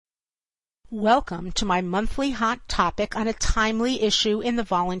Welcome to my monthly hot topic on a timely issue in the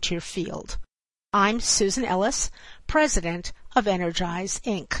volunteer field. I'm Susan Ellis, President of Energize,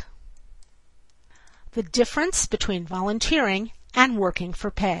 Inc. The difference between volunteering and working for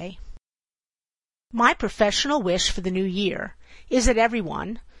pay. My professional wish for the new year is that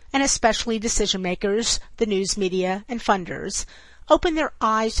everyone, and especially decision makers, the news media, and funders, open their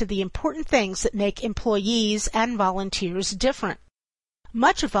eyes to the important things that make employees and volunteers different.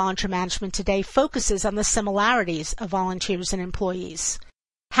 Much of volunteer management today focuses on the similarities of volunteers and employees,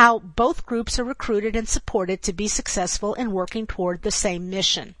 how both groups are recruited and supported to be successful in working toward the same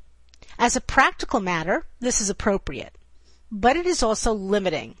mission. As a practical matter, this is appropriate, but it is also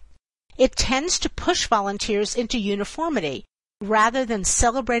limiting. It tends to push volunteers into uniformity rather than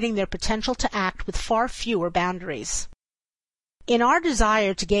celebrating their potential to act with far fewer boundaries. In our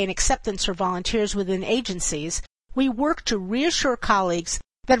desire to gain acceptance for volunteers within agencies, we work to reassure colleagues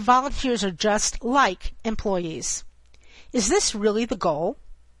that volunteers are just like employees. Is this really the goal?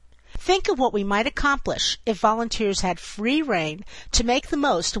 Think of what we might accomplish if volunteers had free rein to make the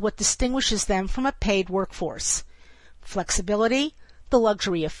most of what distinguishes them from a paid workforce. Flexibility, the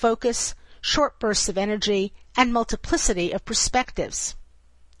luxury of focus, short bursts of energy, and multiplicity of perspectives.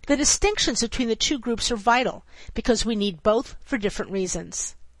 The distinctions between the two groups are vital because we need both for different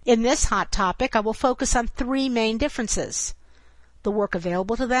reasons. In this hot topic, I will focus on three main differences: the work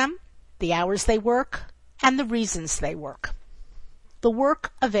available to them, the hours they work, and the reasons they work. The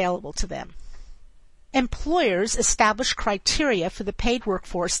work available to them. Employers establish criteria for the paid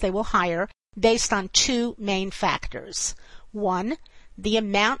workforce they will hire based on two main factors. One, the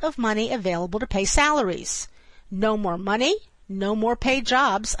amount of money available to pay salaries. No more money, no more paid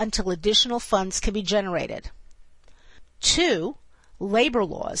jobs until additional funds can be generated. Two, labor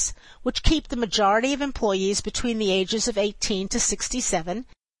laws, which keep the majority of employees between the ages of 18 to 67,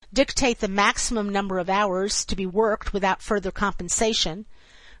 dictate the maximum number of hours to be worked without further compensation,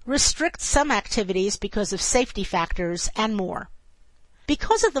 restrict some activities because of safety factors, and more.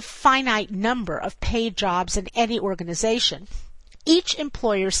 Because of the finite number of paid jobs in any organization, each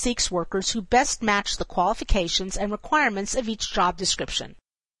employer seeks workers who best match the qualifications and requirements of each job description.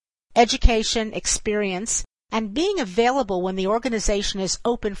 Education, experience, and being available when the organization is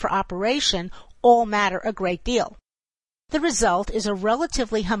open for operation all matter a great deal. The result is a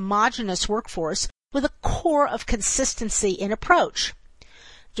relatively homogeneous workforce with a core of consistency in approach.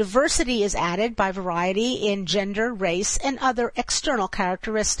 Diversity is added by variety in gender, race, and other external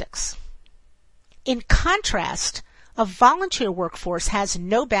characteristics. In contrast, a volunteer workforce has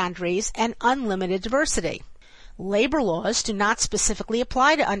no boundaries and unlimited diversity. Labor laws do not specifically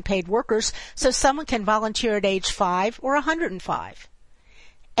apply to unpaid workers, so someone can volunteer at age 5 or 105.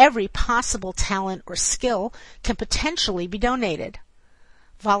 Every possible talent or skill can potentially be donated.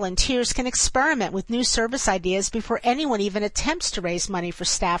 Volunteers can experiment with new service ideas before anyone even attempts to raise money for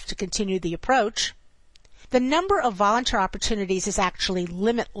staff to continue the approach. The number of volunteer opportunities is actually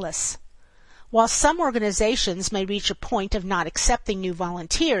limitless. While some organizations may reach a point of not accepting new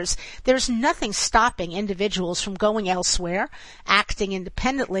volunteers, there's nothing stopping individuals from going elsewhere, acting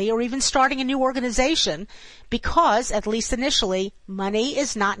independently, or even starting a new organization because, at least initially, money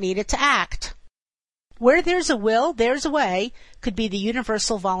is not needed to act. Where there's a will, there's a way could be the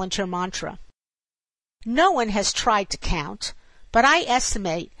universal volunteer mantra. No one has tried to count, but I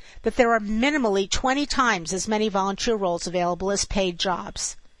estimate that there are minimally 20 times as many volunteer roles available as paid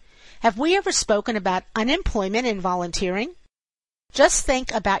jobs. Have we ever spoken about unemployment in volunteering? Just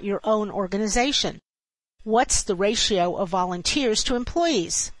think about your own organization. What's the ratio of volunteers to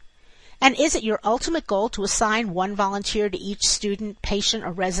employees? And is it your ultimate goal to assign one volunteer to each student, patient,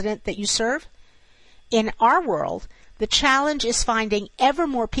 or resident that you serve? In our world, the challenge is finding ever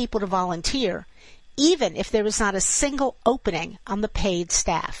more people to volunteer, even if there is not a single opening on the paid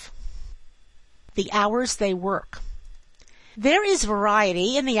staff. The hours they work. There is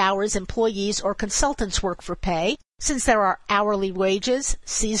variety in the hours employees or consultants work for pay, since there are hourly wages,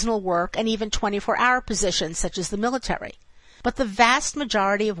 seasonal work, and even 24-hour positions such as the military. But the vast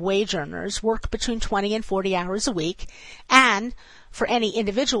majority of wage earners work between 20 and 40 hours a week, and, for any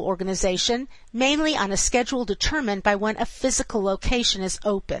individual organization, mainly on a schedule determined by when a physical location is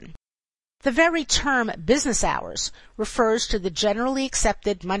open. The very term business hours refers to the generally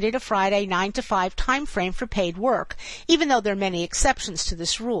accepted Monday to Friday 9 to 5 time frame for paid work, even though there are many exceptions to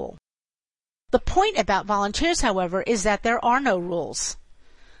this rule. The point about volunteers, however, is that there are no rules.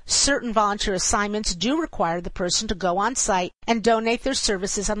 Certain volunteer assignments do require the person to go on site and donate their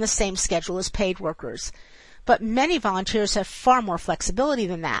services on the same schedule as paid workers, but many volunteers have far more flexibility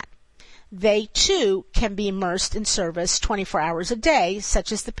than that. They, too, can be immersed in service 24 hours a day,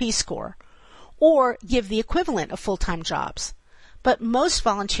 such as the Peace Corps, or give the equivalent of full-time jobs. But most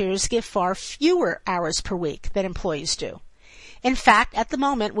volunteers give far fewer hours per week than employees do. In fact, at the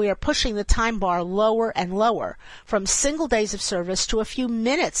moment, we are pushing the time bar lower and lower, from single days of service to a few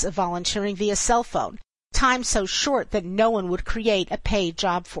minutes of volunteering via cell phone, time so short that no one would create a paid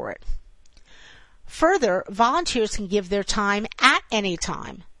job for it. Further, volunteers can give their time at any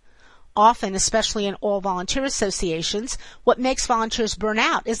time. Often, especially in all volunteer associations, what makes volunteers burn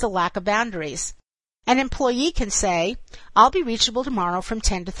out is the lack of boundaries. An employee can say, "I'll be reachable tomorrow from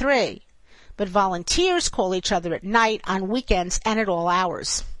 10 to 3. But volunteers call each other at night, on weekends, and at all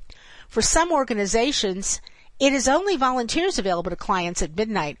hours. For some organizations, it is only volunteers available to clients at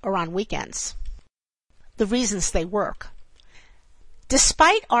midnight or on weekends. The reasons they work.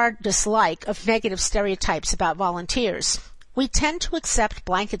 Despite our dislike of negative stereotypes about volunteers, we tend to accept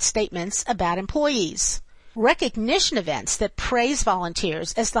blanket statements about employees. Recognition events that praise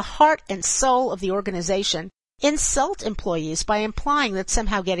volunteers as the heart and soul of the organization insult employees by implying that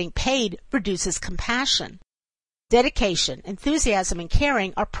somehow getting paid reduces compassion. Dedication, enthusiasm, and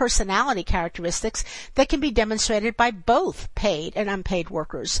caring are personality characteristics that can be demonstrated by both paid and unpaid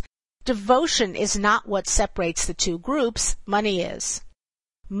workers. Devotion is not what separates the two groups, money is.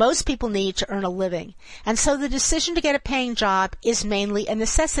 Most people need to earn a living, and so the decision to get a paying job is mainly a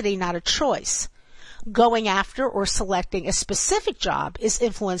necessity, not a choice. Going after or selecting a specific job is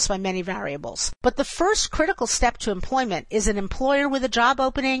influenced by many variables, but the first critical step to employment is an employer with a job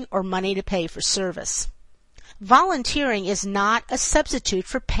opening or money to pay for service. Volunteering is not a substitute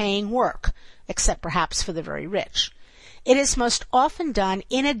for paying work, except perhaps for the very rich. It is most often done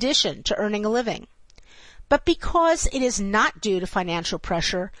in addition to earning a living. But because it is not due to financial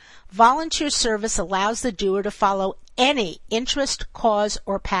pressure, volunteer service allows the doer to follow any interest, cause,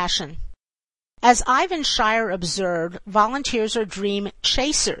 or passion. As Ivan Shire observed, volunteers are dream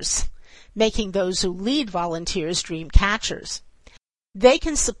chasers, making those who lead volunteers dream catchers. They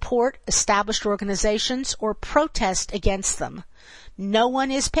can support established organizations or protest against them. No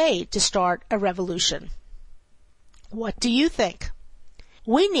one is paid to start a revolution. What do you think?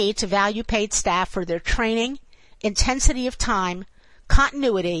 We need to value paid staff for their training, intensity of time,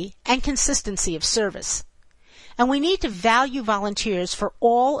 continuity, and consistency of service. And we need to value volunteers for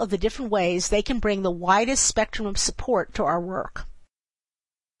all of the different ways they can bring the widest spectrum of support to our work.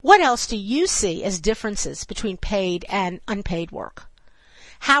 What else do you see as differences between paid and unpaid work?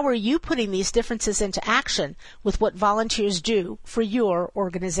 How are you putting these differences into action with what volunteers do for your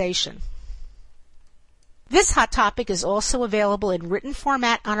organization? This hot topic is also available in written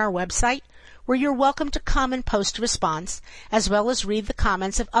format on our website, where you're welcome to come and post a response, as well as read the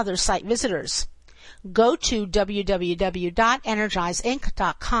comments of other site visitors. Go to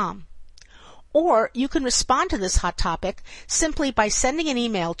www.energizeinc.com. Or you can respond to this hot topic simply by sending an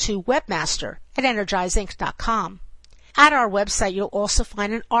email to webmaster@energizeinc.com. At our website, you'll also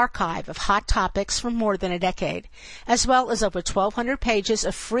find an archive of hot topics from more than a decade, as well as over 1,200 pages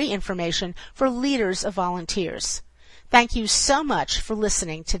of free information for leaders of volunteers. Thank you so much for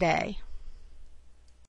listening today.